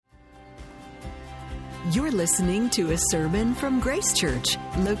You're listening to a sermon from Grace Church,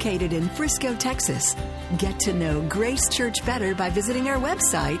 located in Frisco, Texas. Get to know Grace Church better by visiting our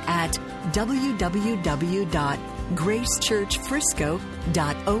website at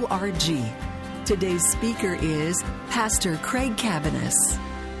www.gracechurchfrisco.org. Today's speaker is Pastor Craig Cabanis.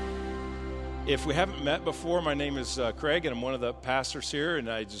 If we haven't met before, my name is Craig, and I'm one of the pastors here, and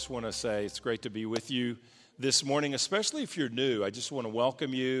I just want to say it's great to be with you this morning, especially if you're new. I just want to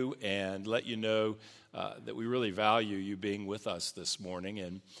welcome you and let you know that we really value you being with us this morning.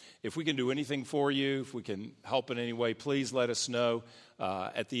 And if we can do anything for you, if we can help in any way, please let us know.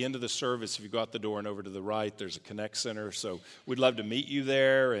 At the end of the service, if you go out the door and over to the right, there's a Connect Center. So we'd love to meet you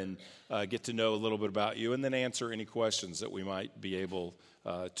there and get to know a little bit about you and then answer any questions that we might be able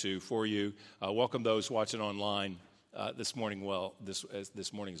to for you. Welcome those watching online this morning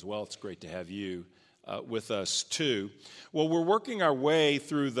as well. It's great to have you with us too. Well, we're working our way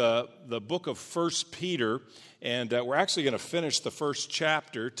through the book of 1 Peter, and we're actually going to finish the first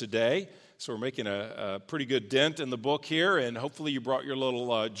chapter today. So we're making a pretty good dent in the book here, and hopefully you brought your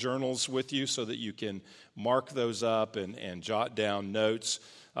little journals with you so that you can mark those up and jot down notes.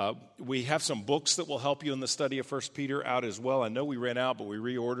 We have some books that will help you in the study of 1 Peter out as well. I know we ran out, but we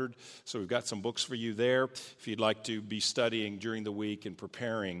reordered, so we've got some books for you there if you'd like to be studying during the week and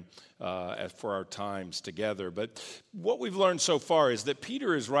preparing for our times together. But what we've learned so far is that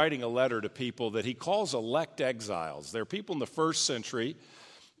Peter is writing a letter to people that he calls elect exiles. They're people in the first century,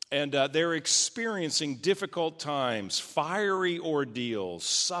 and they're experiencing difficult times, fiery ordeals,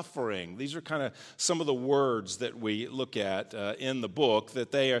 suffering. These are kind of some of the words that we look at in the book,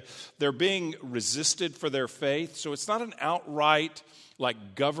 that they're being resisted for their faith. So it's not an outright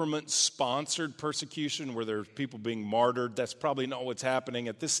like government-sponsored persecution where there's people being martyred. That's probably not what's happening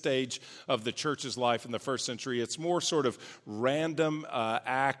at this stage of the church's life in the first century. It's more sort of random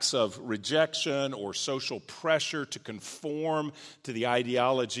acts of rejection or social pressure to conform to the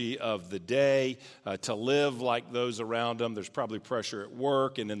ideology of the day, to live like those around them. There's probably pressure at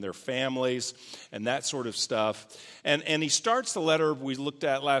work and in their families and that sort of stuff. And he starts the letter we looked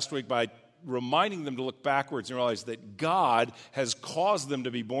at last week by reminding them to look backwards and realize that God has caused them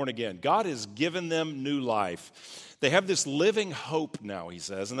to be born again. God has given them new life. They have this living hope now, he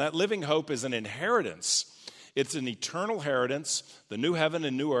says, and that living hope is an inheritance. It's an eternal inheritance, the new heaven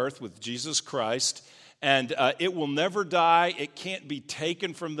and new earth with Jesus Christ, and it will never die. It can't be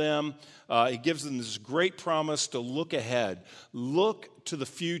taken from them. He gives them this great promise to look ahead. Look to the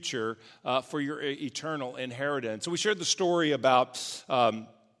future for your eternal inheritance. So we shared the story about a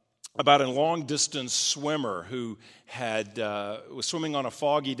long-distance swimmer who was swimming on a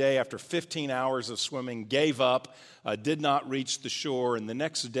foggy day. After 15 hours of swimming, gave up, did not reach the shore, and the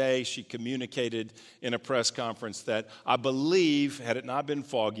next day she communicated in a press conference that, I believe, had it not been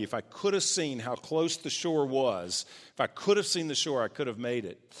foggy, if I could have seen how close the shore was, if I could have seen the shore, I could have made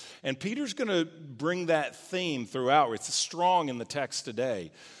it. And Peter's going to bring that theme throughout. It's strong in the text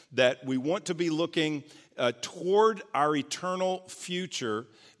today, that we want to be looking toward our eternal future,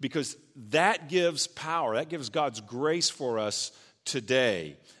 because that gives power, that gives God's grace for us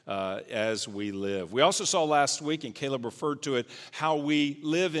today as we live. We also saw last week, and Caleb referred to it, how we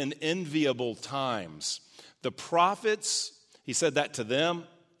live in enviable times. The prophets, he said that to them,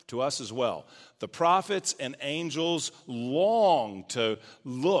 to us as well. The prophets and angels long to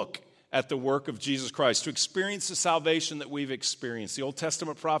look at the work of Jesus Christ, to experience the salvation that we've experienced. The Old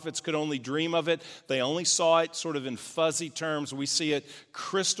Testament prophets could only dream of it. They only saw it sort of in fuzzy terms. We see it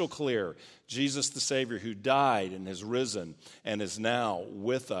crystal clear. Jesus the Savior who died and has risen and is now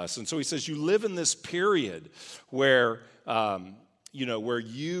with us. And so he says, you live in this period where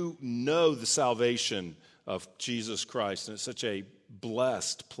you know the salvation of Jesus Christ, and it's such a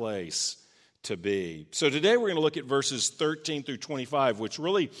blessed place to be. So today we're going to look at verses 13 through 25, which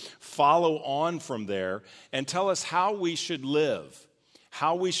really follow on from there and tell us how we should live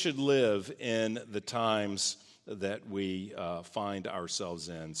in the times that we find ourselves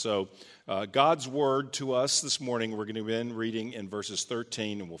in. So God's word to us this morning, we're going to begin reading in verses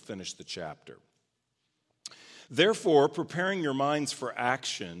 13, and we'll finish the chapter. Therefore, preparing your minds for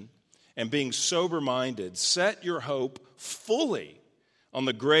action and being sober-minded, set your hope fully on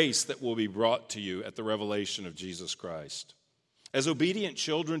the grace that will be brought to you at the revelation of Jesus Christ. As obedient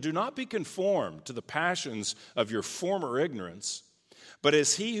children, do not be conformed to the passions of your former ignorance, but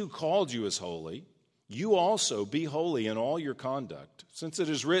as he who called you is holy, you also be holy in all your conduct, since it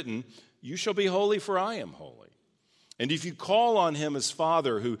is written, you shall be holy, for I am holy. And if you call on him as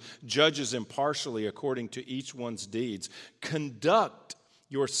Father, who judges impartially according to each one's deeds, conduct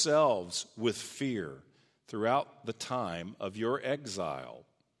yourselves with fear throughout the time of your exile,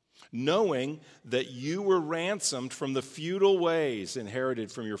 knowing that you were ransomed from the futile ways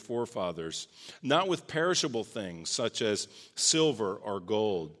inherited from your forefathers, not with perishable things such as silver or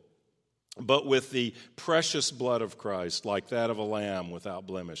gold, but with the precious blood of Christ, like that of a lamb without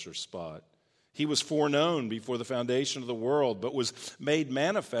blemish or spot. He was foreknown before the foundation of the world, but was made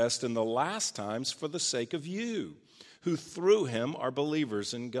manifest in the last times for the sake of you, who through him are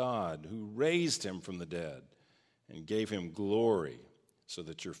believers in God, who raised him from the dead and gave him glory, so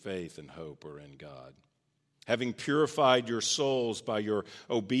that your faith and hope are in God. Having purified your souls by your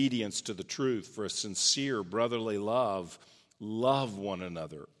obedience to the truth for a sincere brotherly love, love one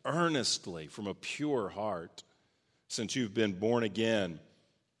another earnestly from a pure heart, since you've been born again,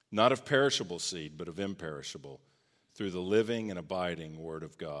 not of perishable seed, but of imperishable, through the living and abiding Word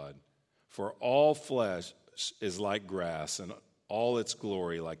of God. For all flesh is like grass, and all its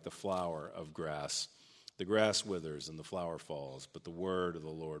glory like the flower of grass. The grass withers and the flower falls, but the word of the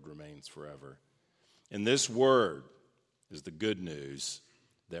Lord remains forever. And this word is the good news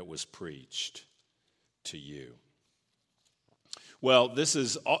that was preached to you. Well, this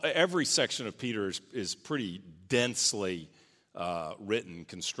is every section of Peter is pretty densely written,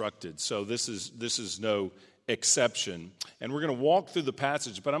 constructed. So this is no exception. And we're going to walk through the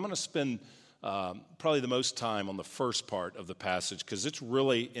passage, but I'm going to spend probably the most time on the first part of the passage, because it's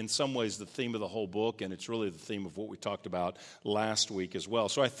really, in some ways, the theme of the whole book, and it's really the theme of what we talked about last week as well.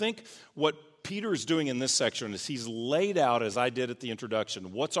 So I think what Peter is doing in this section is he's laid out, as I did at the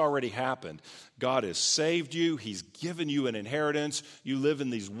introduction, what's already happened. God has saved you. He's given you an inheritance. You live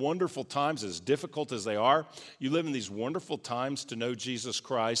in these wonderful times, as difficult as they are. You live in these wonderful times to know Jesus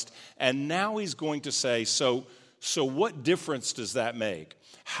Christ. And now he's going to say, so what difference does that make?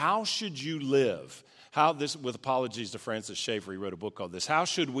 How should you live? How this, with apologies to Francis Schaeffer, he wrote a book called this. How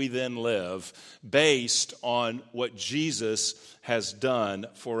should we then live based on what Jesus has done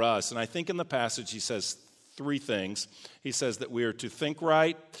for us? And I think in the passage he says three things. He says that we are to think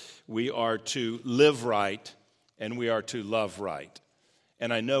right, we are to live right, and we are to love right.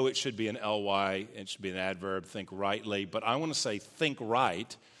 And I know it should be an ly, it should be an adverb, think rightly, but I want to say think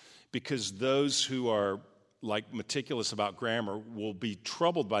right, because those who are like meticulous about grammar will be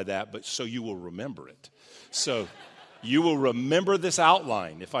troubled by that, but so you will remember it. So you will remember this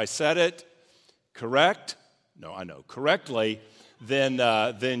outline. If I said it correctly,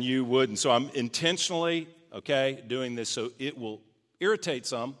 then you wouldn't. So I'm intentionally, doing this so it will irritate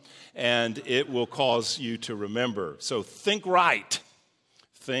some and it will cause you to remember. So think right.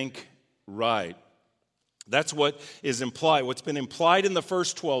 Think right. That's what is implied. What's been implied in the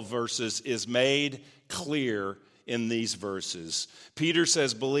first 12 verses is made clear in these verses. Peter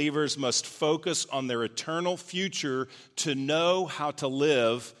says believers must focus on their eternal future to know how to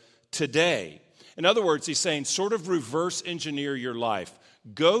live today. In other words, he's saying sort of reverse engineer your life.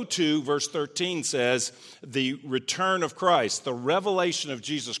 Go to, verse 13 says, the return of Christ. The revelation of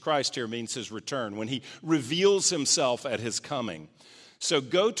Jesus Christ here means his return, when he reveals himself at his coming. So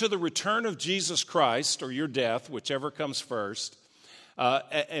go to the return of Jesus Christ, or your death, whichever comes first.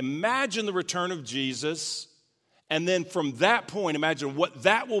 Imagine the return of Jesus, and then from that point, imagine what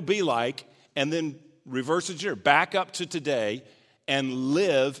that will be like, and then reverse engineer, back up to today, and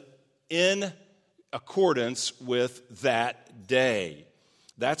live in accordance with that day.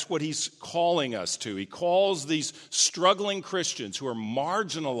 That's what he's calling us to. He calls these struggling Christians who are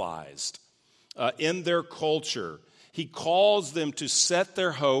marginalized in their culture. He calls them to set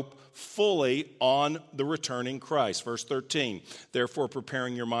their hope fully on the returning Christ. Verse 13, therefore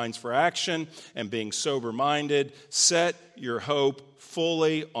preparing your minds for action and being sober-minded, set your hope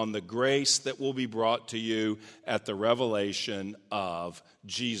fully on the grace that will be brought to you at the revelation of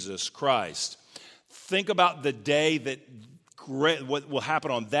Jesus Christ. Think about the day what will happen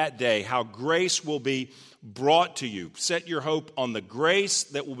on that day, how grace will be brought to you. Set your hope on the grace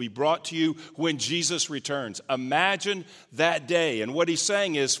that will be brought to you when Jesus returns. Imagine that day. And what he's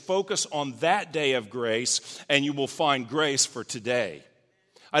saying is focus on that day of grace and you will find grace for today.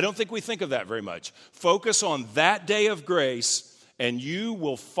 I don't think we think of that very much. Focus on that day of grace and you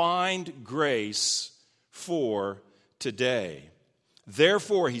will find grace for today.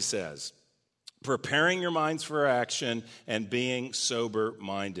 Therefore, he says, preparing your minds for action and being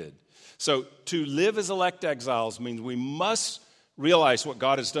sober-minded. So to live as elect exiles means we must realize what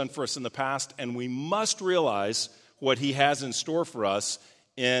God has done for us in the past, and we must realize what he has in store for us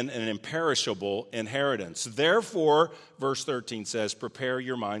in an imperishable inheritance. Therefore, verse 13 says, prepare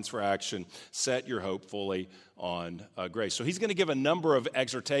your minds for action, set your hope fully on grace. So he's going to give a number of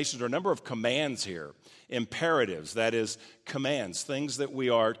exhortations or a number of commands here, imperatives, that is, commands, things that we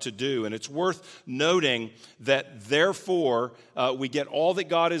are to do. And it's worth noting that therefore we get all that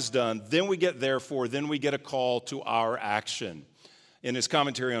God has done, then we get therefore, then we get a call to our action. In his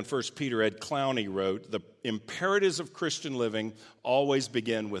commentary on 1 Peter, Ed Clowney wrote, the imperatives of Christian living always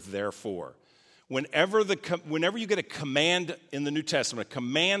begin with therefore. Whenever you get a command in the New Testament, a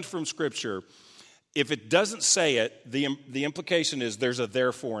command from Scripture, if it doesn't say it, the implication is there's a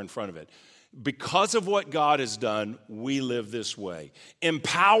therefore in front of it. Because of what God has done, we live this way.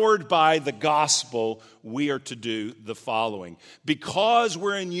 Empowered by the gospel, we are to do the following. Because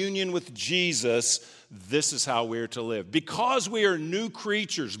we're in union with Jesus, this is how we are to live. Because we are new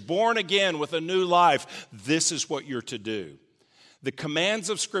creatures, born again with a new life, this is what you're to do. The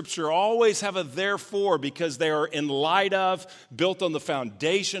commands of Scripture always have a therefore because they are in light of, built on the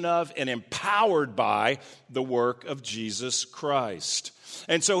foundation of, and empowered by the work of Jesus Christ.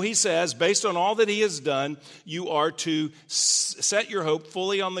 And so he says, based on all that he has done, you are to set your hope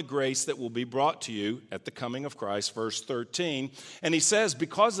fully on the grace that will be brought to you at the coming of Christ, verse 13. And he says,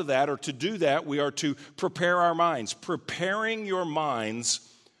 because of that, or to do that, we are to prepare our minds, preparing your minds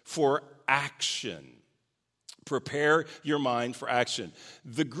for action. Prepare your mind for action.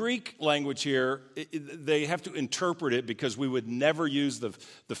 The Greek language here, they have to interpret it because we would never use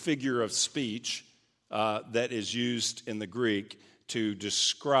the figure of speech that is used in the Greek to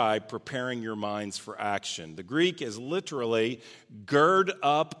describe preparing your minds for action. The Greek is literally gird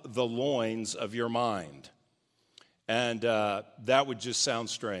up the loins of your mind. And that would just sound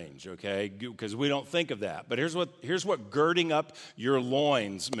strange, okay, because we don't think of that. But here's what girding up your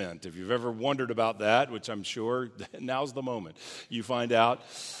loins meant. If you've ever wondered about that, which I'm sure now's the moment you find out.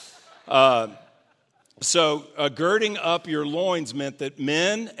 So girding up your loins meant that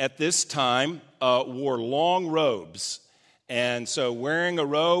men at this time wore long robes. And so wearing a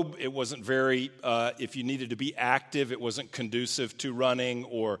robe, it wasn't very, if you needed to be active, it wasn't conducive to running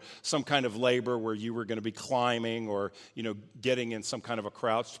or some kind of labor where you were going to be climbing or, getting in some kind of a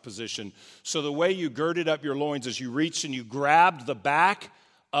crouched position. So the way you girded up your loins is you reached and you grabbed the back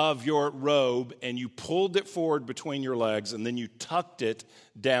of your robe and you pulled it forward between your legs and then you tucked it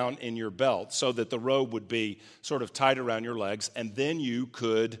down in your belt so that the robe would be sort of tight around your legs and then you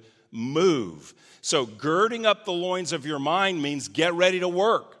could move. So girding up the loins of your mind means get ready to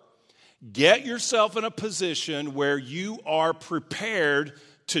work. Get yourself in a position where you are prepared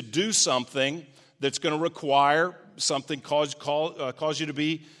to do something that's going to require something cause you to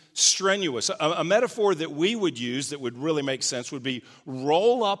be strenuous. A metaphor that we would use that would really make sense would be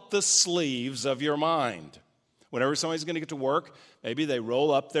roll up the sleeves of your mind. Whenever somebody's going to get to work, maybe they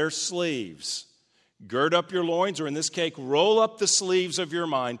roll up their sleeves. Gird up your loins, or in this case, roll up the sleeves of your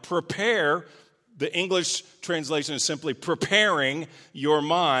mind. Prepare. The English translation is simply preparing your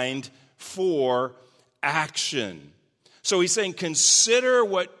mind for action. So he's saying, consider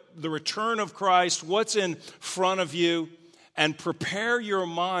what the return of Christ, what's in front of you, and prepare your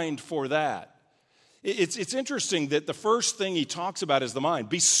mind for that. It's interesting that the first thing he talks about is the mind.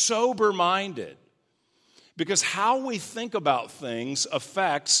 Be sober-minded. Because how we think about things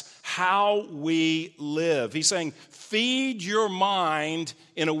affects how we live. He's saying, feed your mind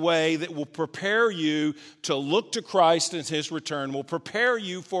in a way that will prepare you to look to Christ and his return, will prepare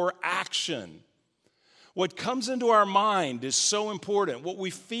you for action. What comes into our mind is so important. What we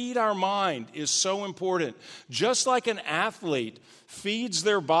feed our mind is so important. Just like an athlete feeds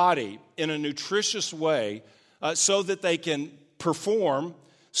their body in a nutritious way so that they can perform,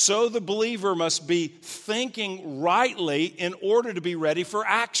 so the believer must be thinking rightly in order to be ready for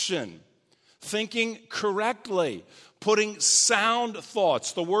action. Thinking correctly, putting sound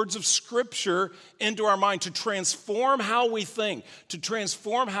thoughts, the words of Scripture, into our mind to transform how we think, to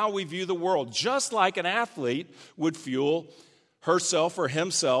transform how we view the world, just like an athlete would fuel herself or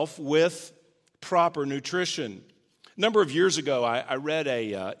himself with proper nutrition. A number of years ago, I read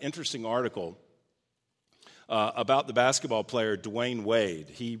an interesting article about the basketball player Dwayne Wade.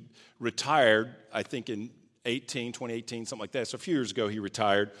 He retired, I think, in 2018, something like that. So a few years ago he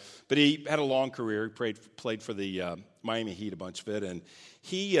retired. But he had a long career. He played for the Miami Heat, a bunch of it. And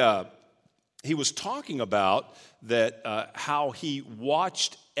he was talking about that how he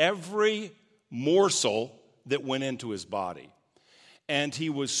watched every morsel that went into his body. And he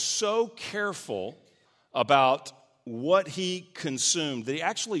was so careful about what he consumed that he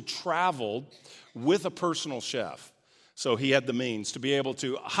actually traveled with a personal chef. So he had the means to be able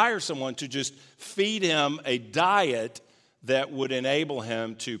to hire someone to just feed him a diet that would enable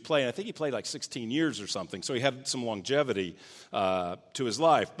him to play. And I think he played like 16 years or something, so he had some longevity to his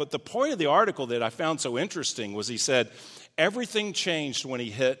life. But the point of the article that I found so interesting was he said, everything changed when he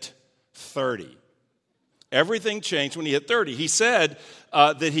hit 30. Everything changed when he hit 30. He said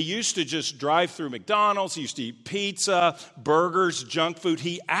that he used to just drive through McDonald's. He used to eat pizza, burgers, junk food.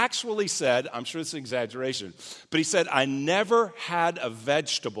 He actually said, I'm sure this is an exaggeration, but he said, I never had a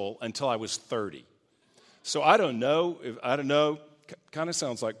vegetable until I was 30. So I don't know, kind of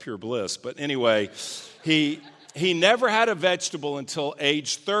sounds like pure bliss. But anyway, he never had a vegetable until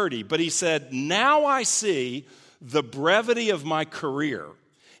age 30. But he said, now I see the brevity of my career,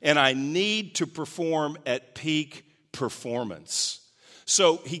 and I need to perform at peak performance.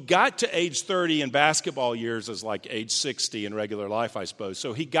 So he got to age 30 in basketball years as like age 60 in regular life, I suppose.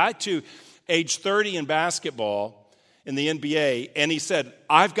 So he got to age 30 in basketball in the NBA, and he said,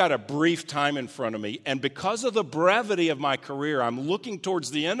 I've got a brief time in front of me, and because of the brevity of my career, I'm looking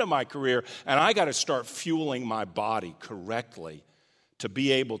towards the end of my career, and I got to start fueling my body correctly to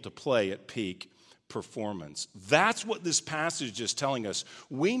be able to play at peak performance. That's what this passage is telling us.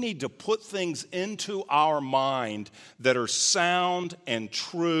 We need to put things into our mind that are sound and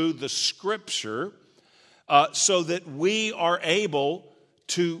true, the Scripture, so that we are able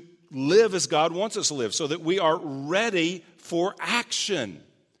to live as God wants us to live, so that we are ready for action.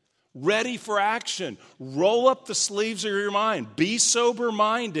 Ready for action. Roll up the sleeves of your mind. Be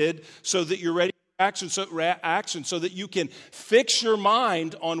sober-minded so that you're ready for action, so that you can fix your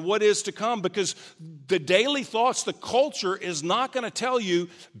mind on what is to come, because the daily thoughts, the culture is not going to tell you,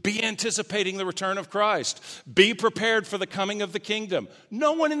 be anticipating the return of Christ. Be prepared for the coming of the kingdom.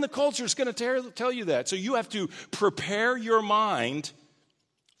 No one in the culture is going to tell you that. So you have to prepare your mind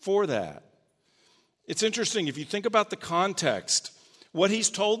for that. It's interesting, if you think about the context, what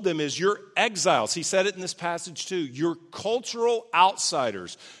he's told them is you're exiles. He said it in this passage too. You're cultural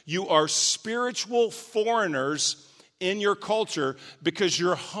outsiders. You are spiritual foreigners in your culture because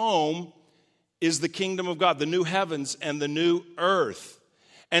your home is the kingdom of God, the new heavens and the new earth.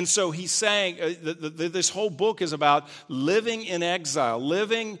 And so he's saying this whole book is about living in exile,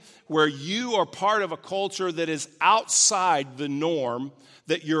 living where you are part of a culture that is outside the norm,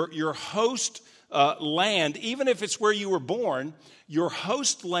 that your host land, even if it's where you were born, your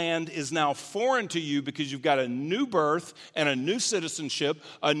host land is now foreign to you because you've got a new birth and a new citizenship,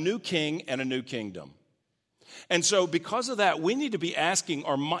 a new king and a new kingdom. And so because of that, we need to be asking,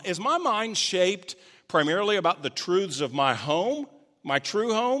 is my mind shaped primarily about the truths of my home, my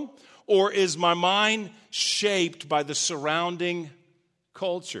true home, or is my mind shaped by the surrounding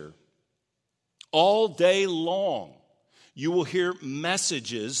culture? All day long, you will hear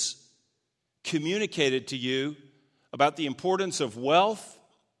messages communicated to you about the importance of wealth,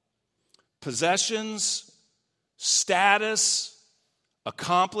 possessions, status,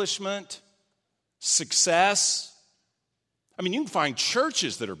 accomplishment, success. I mean, you can find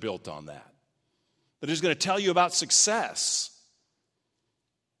churches that are built on that is going to tell you about success.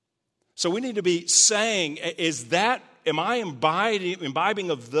 So we need to be saying, am I imbibing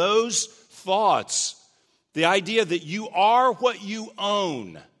of those thoughts? The idea that you are what you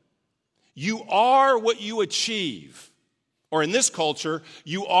own. You are what you achieve. Or in this culture,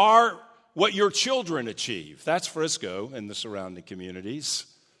 you are what your children achieve. That's Frisco and the surrounding communities.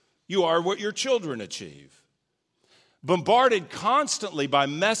 You are what your children achieve. Bombarded constantly by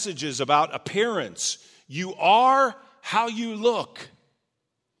messages about appearance. You are how you look.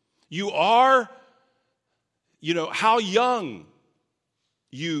 You are, how young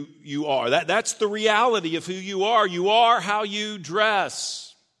you are. That's the reality of who you are. You are how you dress.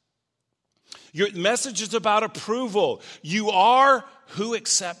 Your message is about approval. You are who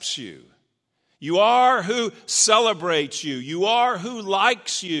accepts you. You are who celebrates you. You are who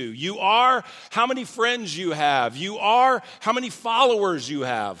likes you. You are how many friends you have. You are how many followers you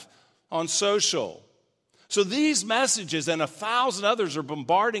have on social. So these messages and 1,000 others are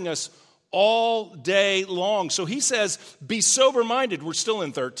bombarding us all day long. So he says, be sober-minded. We're still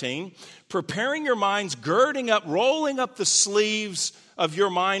in 13. Preparing your minds, girding up, rolling up the sleeves of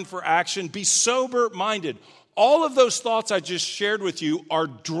your mind for action. Be sober-minded. All of those thoughts I just shared with you are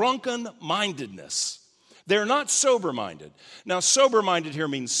drunken-mindedness. They're not sober-minded. Now, sober-minded here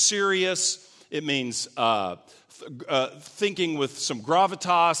means serious. It means thinking with some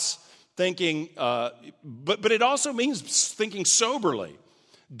gravitas, but it also means thinking soberly.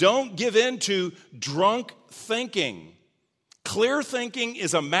 Don't give in to drunk thinking. Clear thinking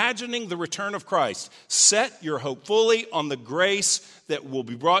is imagining the return of Christ. Set your hope fully on the grace that will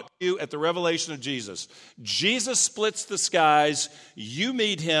be brought to you at the revelation of Jesus. Jesus splits the skies. You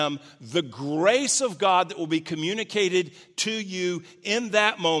meet him. The grace of God that will be communicated to you in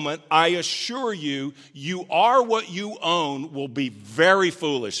that moment, I assure you, you are what you own, will be very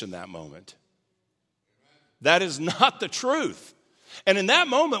foolish in that moment. That is not the truth. And in that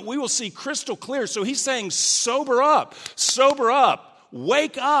moment, we will see crystal clear. So he's saying, sober up,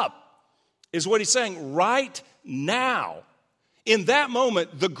 wake up, is what he's saying right now. In that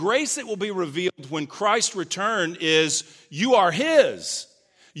moment, the grace that will be revealed when Christ returns is you are his,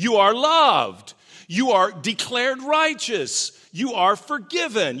 you are loved, you are declared righteous, you are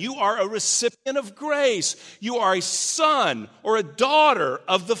forgiven, you are a recipient of grace, you are a son or a daughter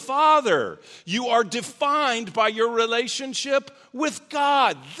of the Father, you are defined by your relationship with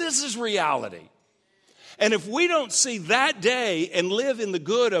God. This is reality. And if we don't see that day and live in the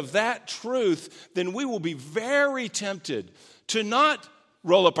good of that truth, then we will be very tempted to not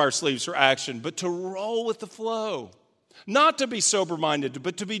roll up our sleeves for action, but to roll with the flow. Not to be sober-minded,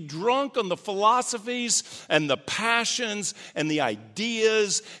 but to be drunk on the philosophies and the passions and the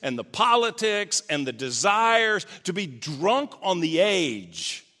ideas and the politics and the desires, to be drunk on the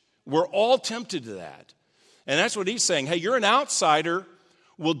age. We're all tempted to that. And that's what he's saying. Hey, you're an outsider.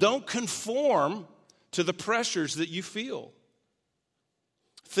 Well, don't conform to the pressures that you feel.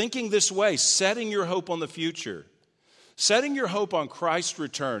 Thinking this way, setting your hope on the future, setting your hope on Christ's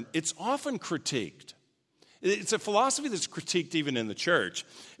return, it's often critiqued. It's a philosophy that's critiqued even in the church.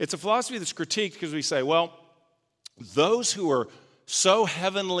 It's a philosophy that's critiqued because we say, well, those who are so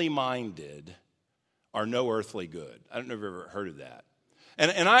heavenly minded are no earthly good. I don't know if you've ever heard of that.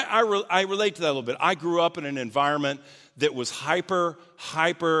 And I relate to that a little bit. I grew up in an environment that was hyper,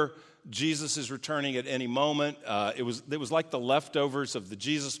 Jesus is returning at any moment. It was like the leftovers of the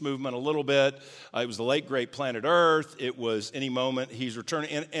Jesus movement a little bit. It was the late, great planet Earth. It was any moment he's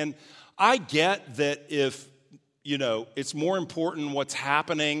returning. And I get that if, it's more important what's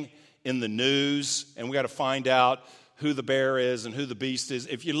happening in the news, and we got to find out who the bear is and who the beast is.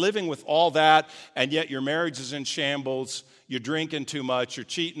 If you're living with all that, and yet your marriage is in shambles, you're drinking too much, you're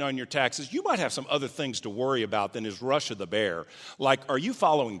cheating on your taxes, you might have some other things to worry about than is Russia the bear. Like, are you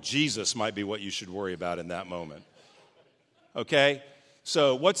following Jesus might be what you should worry about in that moment. Okay?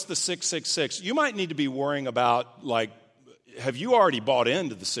 So what's the 666? You might need to be worrying about, have you already bought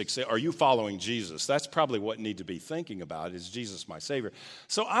into the 666? Are you following Jesus? That's probably what you need to be thinking about. Is Jesus my Savior?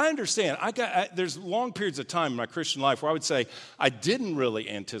 So I understand. There's long periods of time in my Christian life where I would say I didn't really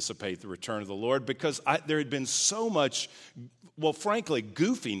anticipate the return of the Lord because there had been so much, frankly,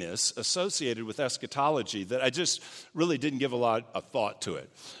 goofiness associated with eschatology that I just really didn't give a lot of thought to it.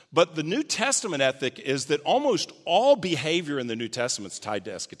 But the New Testament ethic is that almost all behavior in the New Testament is tied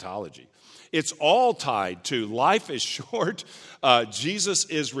to eschatology. It's all tied to life is short. Jesus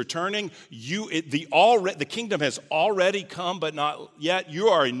is returning. The kingdom has already come, but not yet. You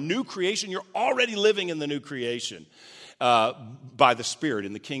are a new creation. You're already living in the new creation by the Spirit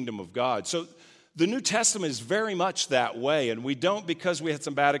in the kingdom of God. So the New Testament is very much that way, and we don't, because we had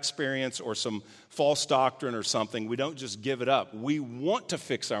some bad experience or some false doctrine or something, we don't just give it up. We want to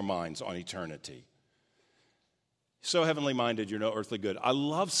fix our minds on eternity. So heavenly minded, you're no earthly good. I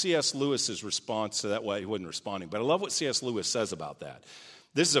love C.S. Lewis's response to that. Well, he wasn't responding, but I love what C.S. Lewis says about that.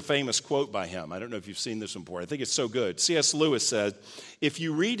 This is a famous quote by him. I don't know if you've seen this one before. I think it's so good. C.S. Lewis said, if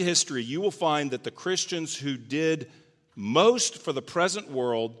you read history, you will find that the Christians who did most for the present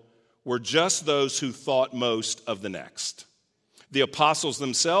world were just those who thought most of the next. The apostles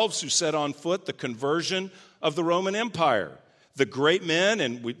themselves who set on foot the conversion of the Roman Empire. The great men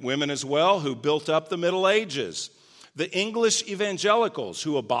and women as well who built up the Middle Ages. The English evangelicals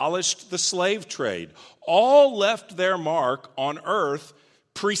who abolished the slave trade all left their mark on earth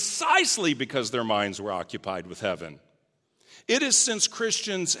precisely because their minds were occupied with heaven. It is since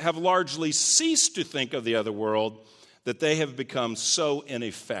Christians have largely ceased to think of the other world that they have become so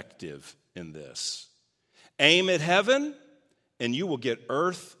ineffective in this. Aim at heaven, and you will get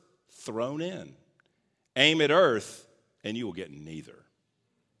earth thrown in. Aim at earth, and you will get neither.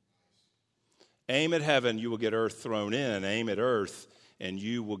 Aim at heaven, you will get earth thrown in. Aim at earth, and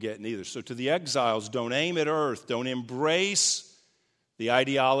you will get neither. So to the exiles, don't aim at earth. Don't embrace the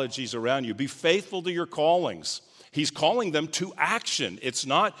ideologies around you. Be faithful to your callings. He's calling them to action. It's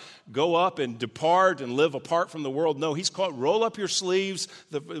not go up and depart and live apart from the world. No, he's called roll up your sleeves,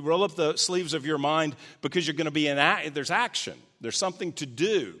 roll up the sleeves of your mind, because you're going to be there's action. There's something to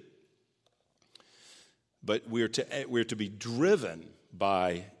do. But we're to be driven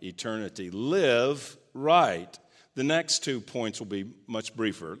by eternity. Live right. The next 2 points will be much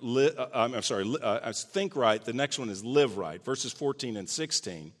briefer. Think right. The next one is live right. Verses 14 and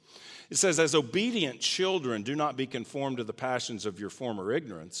 16. It says, as obedient children, do not be conformed to the passions of your former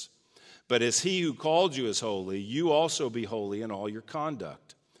ignorance, but as he who called you is holy, you also be holy in all your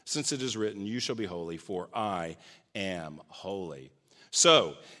conduct. Since it is written, you shall be holy, for I am holy.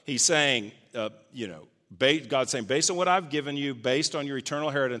 So he's saying, God's saying, based on what I've given you, based on your eternal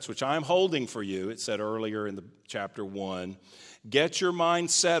inheritance, which I am holding for you, it said earlier in the chapter 1, get your mind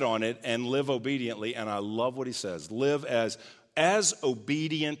set on it and live obediently. And I love what he says, live as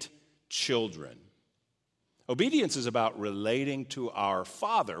obedient children. Obedience is about relating to our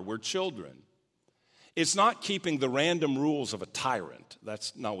Father. We're children. It's not keeping the random rules of a tyrant.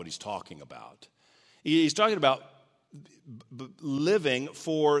 That's not what he's talking about. He's talking about living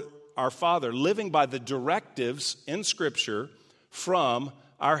for our Father, living by the directives in Scripture from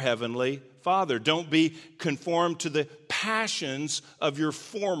our Heavenly Father. Don't be conformed to the passions of your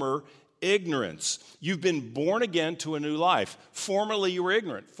former ignorance. You've been born again to a new life. Formerly you were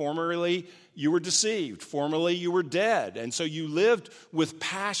ignorant. Formerly you were deceived. Formerly you were dead. And so you lived with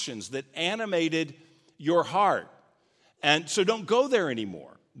passions that animated your heart. And so don't go there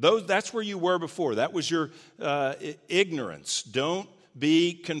anymore. That's where you were before. That was your ignorance. Don't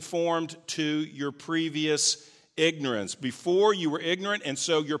be conformed to your previous ignorance. Before you were ignorant, and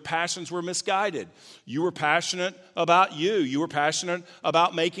so your passions were misguided. You were passionate about you. You were passionate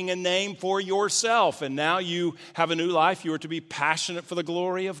about making a name for yourself. And now you have a new life. You are to be passionate for the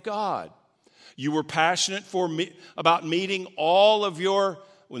glory of God. You were passionate about meeting all of your,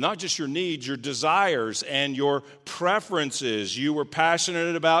 not just your needs, your desires and your preferences. You were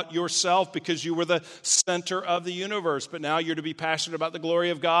passionate about yourself because you were the center of the universe. But now you're to be passionate about the glory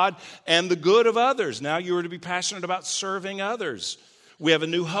of God and the good of others. Now you are to be passionate about serving others. We have a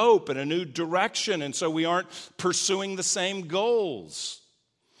new hope and a new direction, and so we aren't pursuing the same goals.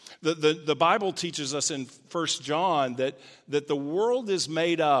 The Bible teaches us in 1 John that the world is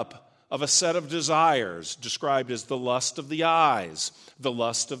made up of a set of desires described as the lust of the eyes, the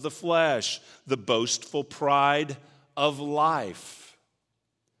lust of the flesh, the boastful pride of life.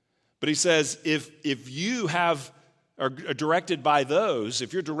 But he says, if you are directed by those,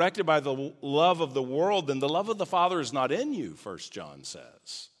 if you're directed by the love of the world, then the love of the Father is not in you, 1 John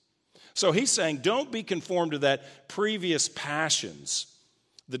says. So he's saying, don't be conformed to that previous passions,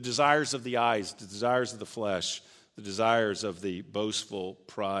 the desires of the eyes, the desires of the flesh, the desires of the boastful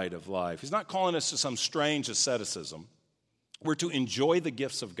pride of life. He's not calling us to some strange asceticism. We're to enjoy the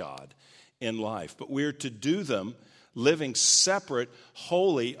gifts of God in life, but we're to do them living separate,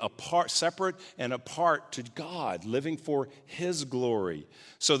 holy, apart, separate and apart to God, living for His glory,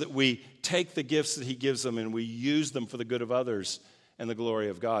 so that we take the gifts that He gives them and we use them for the good of others and the glory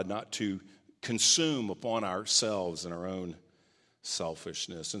of God, not to consume upon ourselves and our own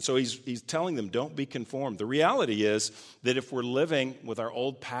selfishness. And so he's telling them, don't be conformed. The reality is that if we're living with our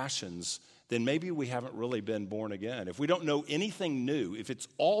old passions, then maybe we haven't really been born again. If we don't know anything new, if it's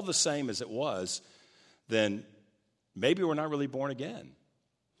all the same as it was, then maybe we're not really born again.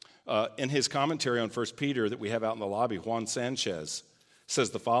 In his commentary on 1 Peter that we have out in the lobby, Juan Sanchez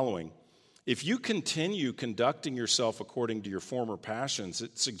says the following: if you continue conducting yourself according to your former passions,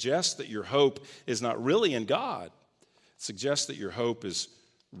 it suggests that your hope is not really in God. Suggests that your hope is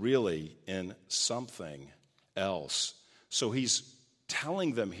really in something else. So he's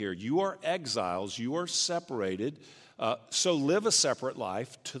telling them here, you are exiles, you are separated, so live a separate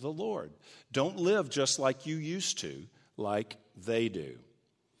life to the Lord. Don't live just like you used to, like they do.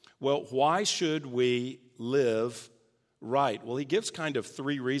 Well, why should we live right? Well, he gives kind of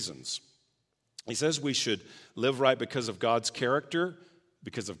 3 reasons. He says we should live right because of God's character,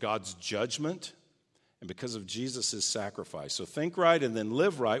 because of God's judgment, and because of Jesus' sacrifice. So think right and then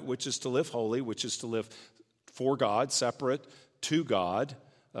live right, which is to live holy, which is to live for God, separate to God,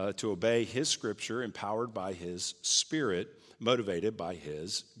 to obey His Scripture, empowered by His Spirit, motivated by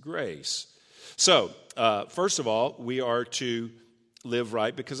His grace. So, first of all, we are to live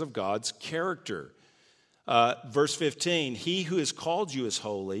right because of God's character. Verse 15, He who has called you is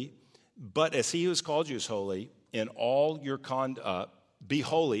holy, but as He who has called you is holy, in all your conduct, be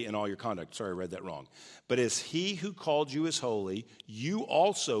holy in all your conduct. Sorry, I read that wrong. But as He who called you is holy, you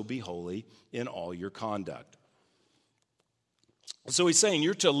also be holy in all your conduct. So he's saying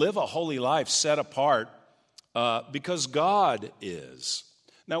you're to live a holy life set apart because God is.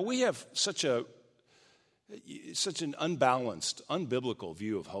 Now we have such an unbalanced, unbiblical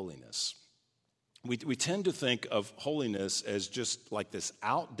view of holiness. We tend to think of holiness as just like this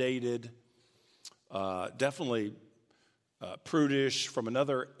outdated, definitely prudish, from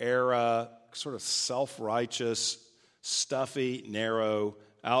another era, sort of self-righteous, stuffy, narrow,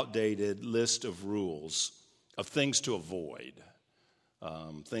 outdated list of rules, of things to avoid,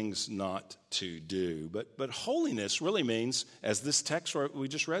 things not to do. But holiness really means, as this text we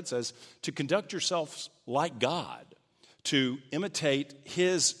just read says, to conduct yourselves like God, to imitate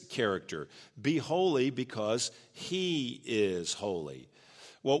his character. Be holy because he is holy.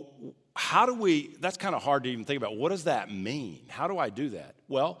 Well, that's kind of hard to even think about. What does that mean? How do I do that?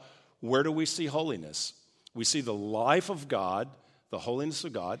 Well, where do we see holiness? We see the life of God, the holiness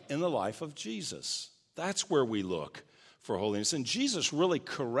of God, in the life of Jesus. That's where we look for holiness. And Jesus really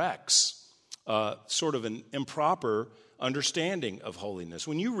corrects sort of an improper understanding of holiness.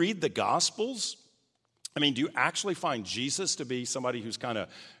 When you read the Gospels, do you actually find Jesus to be somebody who's kind of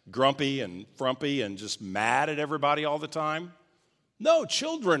grumpy and frumpy and just mad at everybody all the time? No,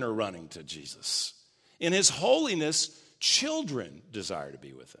 children are running to Jesus. In his holiness, children desire to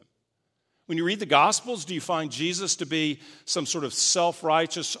be with him. When you read the Gospels, do you find Jesus to be some sort of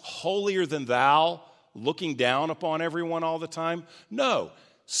self-righteous, holier than thou, looking down upon everyone all the time? No.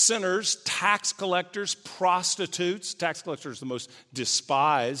 Sinners, tax collectors, prostitutes. Tax collectors are the most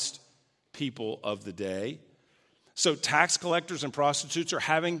despised people of the day. So tax collectors and prostitutes are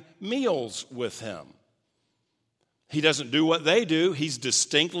having meals with him. He doesn't do what they do. He's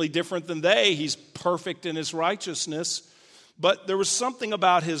distinctly different than they. He's perfect in his righteousness. But there was something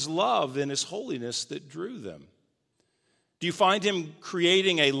about his love and his holiness that drew them. Do you find him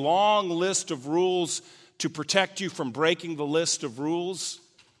creating a long list of rules to protect you from breaking the list of rules?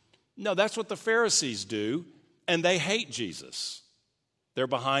 No, that's what the Pharisees do, and they hate Jesus. They're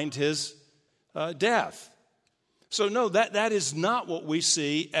behind his death. So no, that is not what we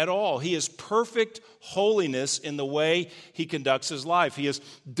see at all. He is perfect holiness in the way he conducts his life. He is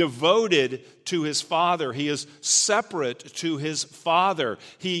devoted to his Father. He is separate to his Father.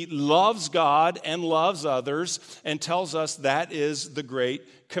 He loves God and loves others and tells us that is the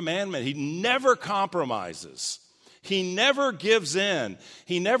great commandment. He never compromises. He never gives in.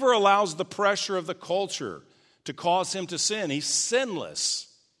 He never allows the pressure of the culture to cause him to sin. He's sinless.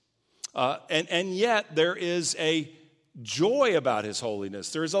 And yet there is a joy about his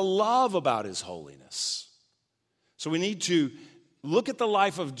holiness. There is a love about his holiness. So we need to look at the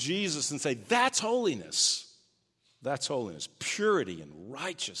life of Jesus and say, that's holiness. That's holiness, purity and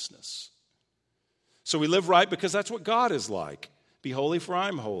righteousness. So we live right because that's what God is like. Be holy, for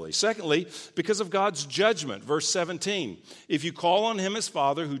I'm holy. Secondly, because of God's judgment. Verse 17, if you call on him as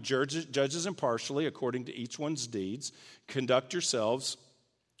Father who judges impartially according to each one's deeds, conduct yourselves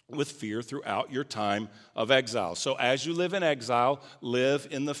with fear throughout your time of exile. So as you live in exile, live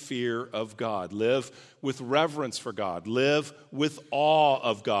in the fear of God. Live with reverence for God. Live with awe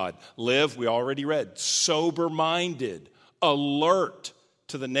of God. Live, we already read, sober-minded, alert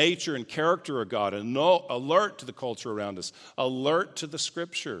to the nature and character of God, and alert to the culture around us, alert to the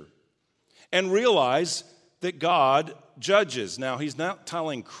Scripture. And realize that God judges. Now, he's not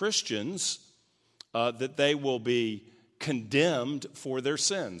telling Christians that they will be condemned for their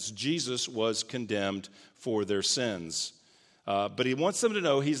sins. Jesus was condemned for their sins. But he wants them to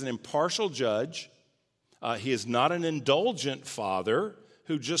know he's an impartial judge. He is not an indulgent father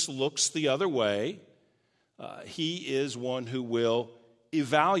who just looks the other way. He is one who will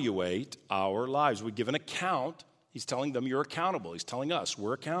evaluate our lives. We give an account. He's telling them you're accountable. He's telling us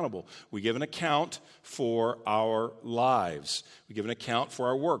we're accountable. We give an account for our lives. We give an account for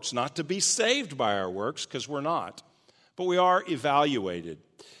our works. Not to be saved by our works, because we're not. But we are evaluated,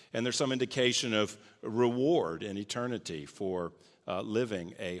 and there's some indication of reward in eternity for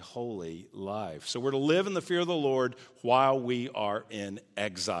living a holy life. So we're to live in the fear of the Lord while we are in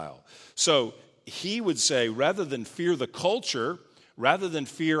exile. So he would say, rather than fear the culture, rather than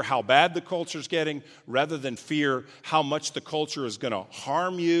fear how bad the culture is getting, rather than fear how much the culture is going to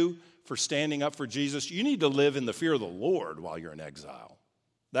harm you for standing up for Jesus, you need to live in the fear of the Lord while you're in exile.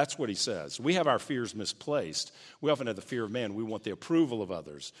 That's what he says. We have our fears misplaced. We often have the fear of man. We want the approval of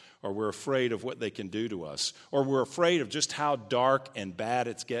others, or we're afraid of what they can do to us, or we're afraid of just how dark and bad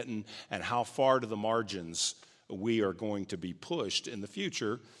it's getting and how far to the margins we are going to be pushed in the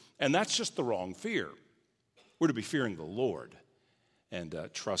future. And that's just the wrong fear. We're to be fearing the Lord and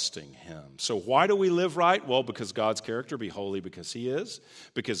trusting him. So why do we live right? Well, because God's character, be holy because he is,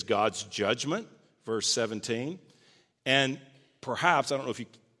 because God's judgment, verse 17, and perhaps, I don't know if you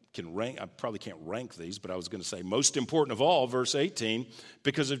can rank, I probably can't rank these, but I was going to say most important of all, verse 18,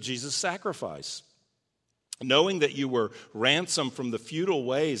 because of Jesus' sacrifice. Knowing that you were ransomed from the futile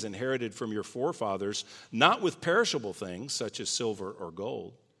ways inherited from your forefathers, not with perishable things such as silver or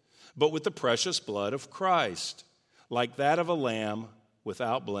gold, but with the precious blood of Christ, like that of a lamb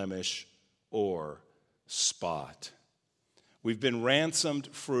without blemish or spot. We've been ransomed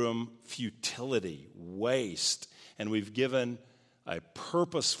from futility, waste, and we've given a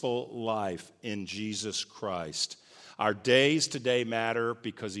purposeful life in Jesus Christ. Our days today matter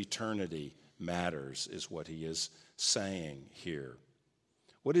because eternity matters, is what he is saying here.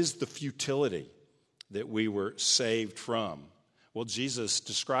 What is the futility that we were saved from? Well, Jesus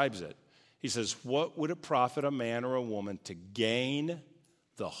describes it. He says, what would it profit a man or a woman to gain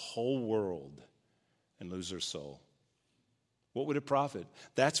the whole world and lose their soul? What would it profit?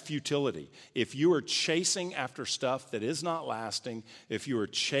 That's futility. If you are chasing after stuff that is not lasting, if you are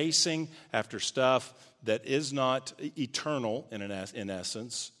chasing after stuff that is not eternal in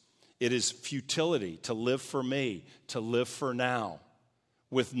essence, it is futility to live for me, to live for now,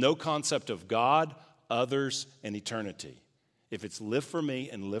 with no concept of God, others, and eternity. If it's live for me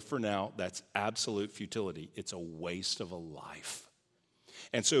and live for now, that's absolute futility. It's a waste of a life.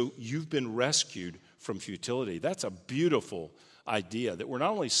 And so you've been rescued from futility. That's a beautiful idea, that we're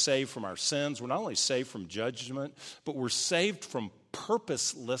not only saved from our sins, we're not only saved from judgment, but we're saved from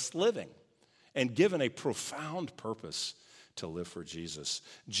purposeless living and given a profound purpose to live for Jesus.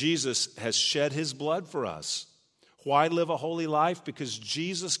 Jesus has shed his blood for us. Why live a holy life? Because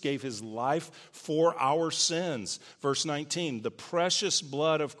Jesus gave his life for our sins. Verse 19, the precious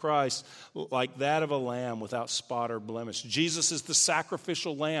blood of Christ, like that of a lamb without spot or blemish. Jesus is the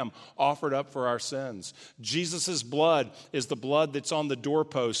sacrificial lamb offered up for our sins. Jesus' blood is the blood that's on the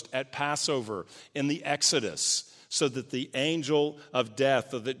doorpost at Passover in the Exodus, so that the angel of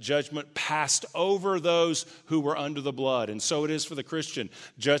death, or that judgment passed over those who were under the blood. And so it is for the Christian.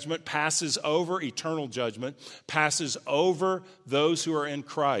 Judgment passes over, eternal judgment passes over those who are in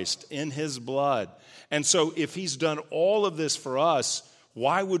Christ, in his blood. And so if he's done all of this for us,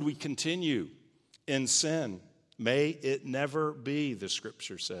 why would we continue in sin? May it never be, the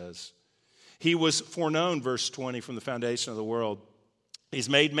scripture says. He was foreknown, verse 20, from the foundation of the world. He's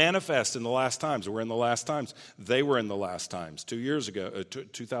made manifest in the last times. We're in the last times. They were in the last times,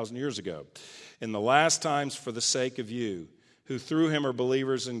 2,000 years ago. In the last times, for the sake of you, who through him are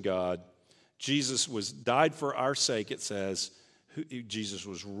believers in God. Jesus died for our sake, it says. Jesus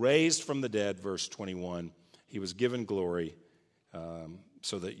was raised from the dead, verse 21. He was given glory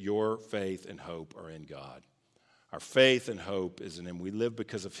so that your faith and hope are in God. Our faith and hope is in him. We live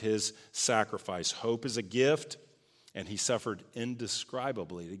because of his sacrifice. Hope is a gift. And he suffered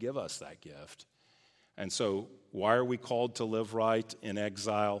indescribably to give us that gift. And so why are we called to live right in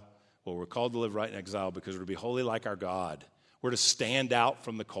exile? Well, we're called to live right in exile because we're to be holy like our God. We're to stand out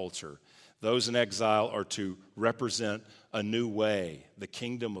from the culture. Those in exile are to represent a new way, the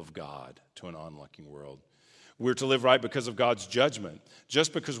kingdom of God, to an onlooking world. We're to live right because of God's judgment.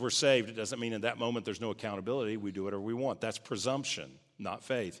 Just because we're saved, it doesn't mean in that moment there's no accountability. We do whatever we want. That's presumption, not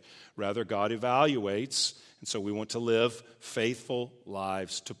faith. Rather, God evaluates. And so we want to live faithful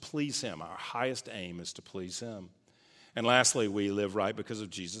lives to please him. Our highest aim is to please him. And lastly, we live right because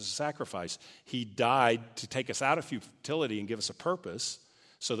of Jesus' sacrifice. He died to take us out of futility and give us a purpose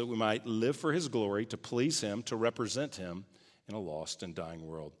so that we might live for his glory, to please him, to represent him in a lost and dying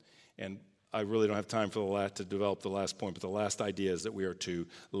world. And I really don't have time to develop the last point, but the last idea is that we are to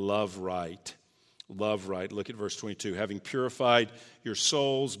love right. Love right. Look at verse 22. Having purified your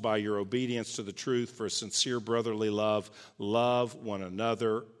souls by your obedience to the truth for a sincere brotherly love, love one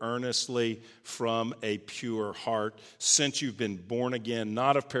another earnestly from a pure heart, since you've been born again,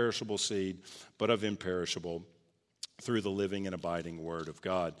 not of perishable seed, but of imperishable, through the living and abiding word of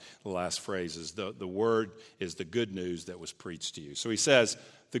God. The last phrase is the word is the good news that was preached to you. So he says,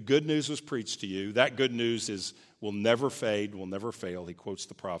 the good news was preached to you. That good news will never fade, will never fail. He quotes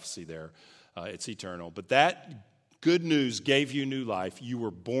the prophecy there. It's eternal. But that good news gave you new life. You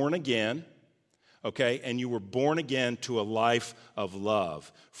were born again, okay? And you were born again to a life of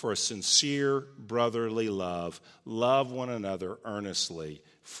love, for a sincere brotherly love. Love one another earnestly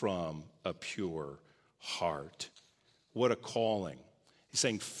from a pure heart. What a calling. He's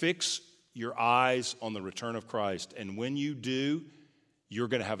saying, fix your eyes on the return of Christ. And when you do, you're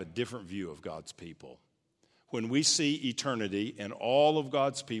going to have a different view of God's people. When we see eternity and all of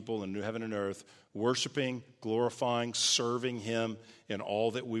God's people in new heaven and earth worshiping, glorifying, serving him in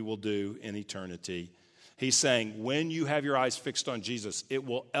all that we will do in eternity, he's saying when you have your eyes fixed on Jesus, it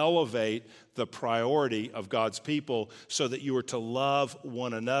will elevate the priority of God's people so that you are to love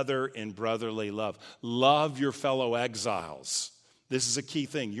one another in brotherly love. Love your fellow exiles. This is a key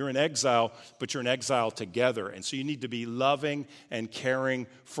thing. You're in exile, but you're in exile together. And so you need to be loving and caring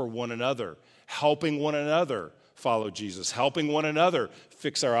for one another, helping one another follow Jesus. Helping one another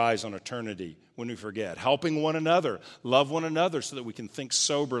fix our eyes on eternity when we forget. Helping one another, love one another so that we can think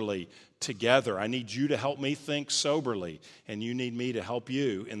soberly together. I need you to help me think soberly, and you need me to help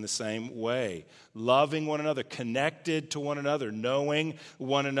you in the same way. Loving one another, connected to one another, knowing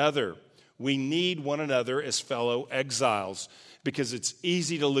one another. We need one another as fellow exiles because it's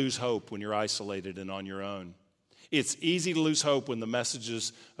easy to lose hope when you're isolated and on your own. It's easy to lose hope when the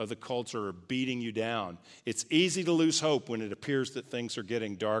messages of the culture are beating you down. It's easy to lose hope when it appears that things are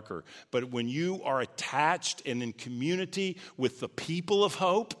getting darker. But when you are attached and in community with the people of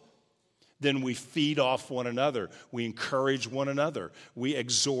hope, then we feed off one another. We encourage one another. We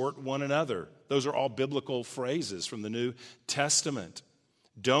exhort one another. Those are all biblical phrases from the New Testament.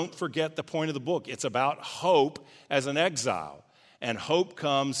 Don't forget the point of the book. It's about hope as an exile. And hope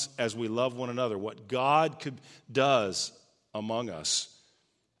comes as we love one another. What God does among us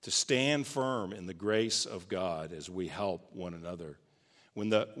to stand firm in the grace of God as we help one another. When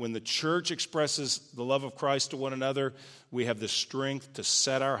the church expresses the love of Christ to one another, we have the strength to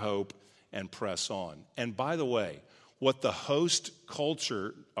set our hope and press on. And by the way, what the host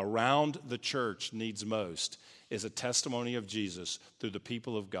culture around the church needs most is a testimony of Jesus through the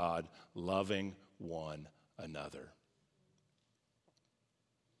people of God loving one another.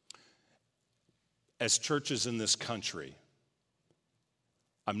 As churches in this country,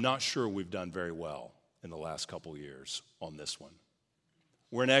 I'm not sure we've done very well in the last couple years on this one.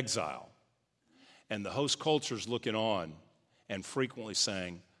 We're in exile, and the host culture's looking on and frequently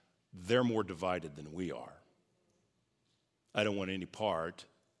saying, they're more divided than we are. I don't want any part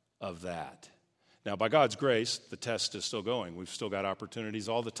of that. Now, by God's grace, the test is still going. We've still got opportunities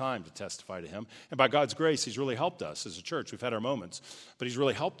all the time to testify to Him. And by God's grace, He's really helped us as a church. We've had our moments, but He's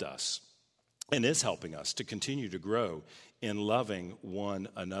really helped us and is helping us to continue to grow in loving one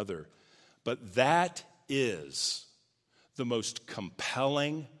another. But that is the most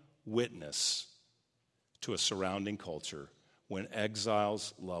compelling witness to a surrounding culture when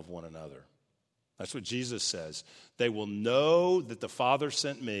exiles love one another. That's what Jesus says. They will know that the Father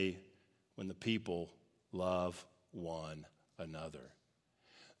sent me when the people love one another.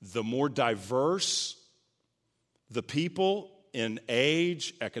 The more diverse the people in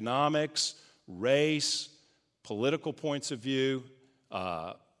age, economics, race, political points of view,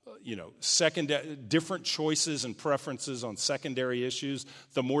 different choices and preferences on secondary issues,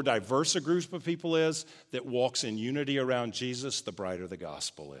 the more diverse a group of people is that walks in unity around Jesus, the brighter the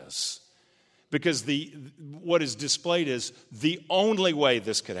gospel is. Because what is displayed is the only way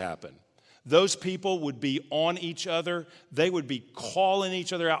this could happen. Those people would be on each other. They would be calling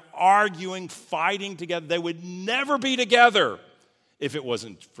each other out, arguing, fighting together. They would never be together if it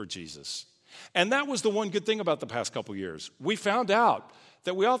wasn't for Jesus. And that was the one good thing about the past couple years. We found out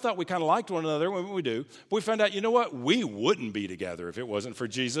that we all thought we kind of liked one another, when we do. But we found out, you know what? We wouldn't be together if it wasn't for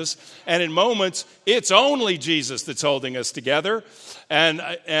Jesus. And in moments, it's only Jesus that's holding us together. And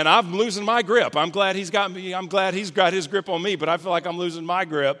I'm losing my grip. I'm glad He's got me. I'm glad He's got His grip on me, but I feel like I'm losing my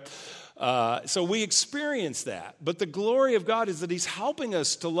grip. So we experience that. But the glory of God is that He's helping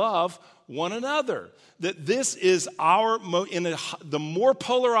us to love one another. That this is the more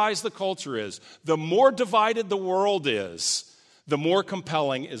polarized the culture is, the more divided the world is, the more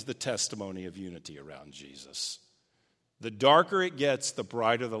compelling is the testimony of unity around Jesus. The darker it gets, the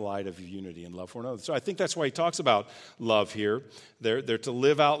brighter the light of unity and love for one another. So I think that's why he talks about love here. They're to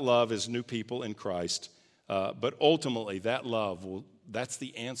live out love as new people in Christ. But ultimately, that love, that's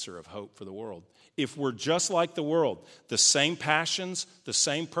the answer of hope for the world. If we're just like the world, the same passions, the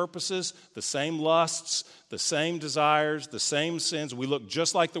same purposes, the same lusts, the same desires, the same sins, we look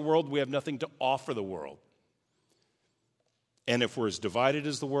just like the world, we have nothing to offer the world. And if we're as divided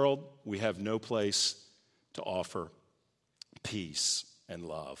as the world, we have no place to offer peace and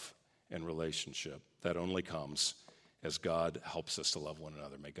love and relationship. That only comes as God helps us to love one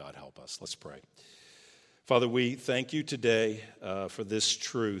another. May God help us. Let's pray. Father, we thank you today for this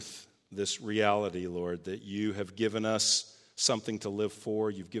truth, this reality, Lord, that you have given us something to live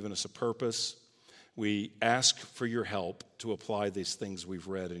for. You've given us a purpose. We ask for your help to apply these things we've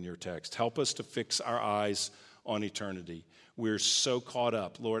read in your text. Help us to fix our eyes on eternity. We're so caught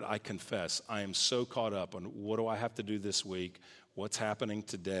up. Lord, I confess, I am so caught up on what do I have to do this week? What's happening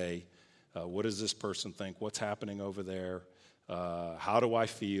today? What does this person think? What's happening over there? How do I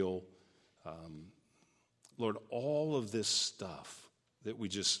feel? Lord, all of this stuff that we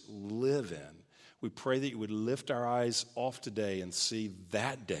just live in, we pray that you would lift our eyes off today and see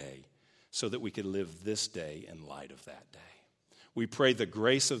that day so that we could live this day in light of that day. We pray the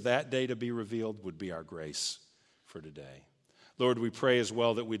grace of that day to be revealed would be our grace for today. Lord, we pray as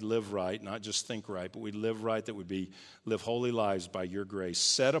well that we'd live right, not just think right, but we'd live right, that we'd live holy lives by your grace,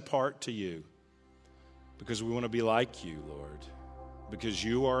 set apart to you, because we want to be like you, Lord, because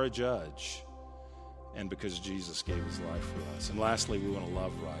you are a judge, and because Jesus gave his life for us. And lastly, we want to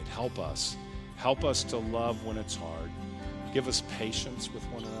love right. Help us. Help us to love when it's hard. Give us patience with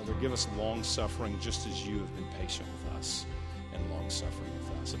one another. Give us long-suffering just as you have been patient with us and long-suffering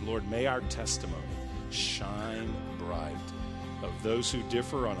with us. And Lord, may our testimony shine bright of those who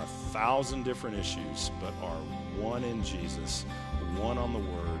differ on 1,000 different issues, but are one in Jesus, one on the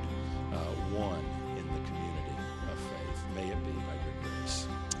Word, one in the community of faith. May it be by your grace.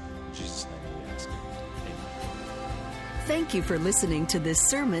 In Jesus' name we ask it. Amen. Thank you for listening to this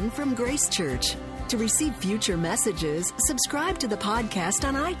sermon from Grace Church. To receive future messages, subscribe to the podcast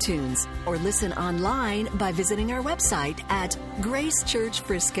on iTunes or listen online by visiting our website at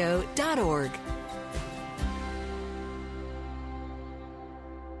gracechurchfrisco.org.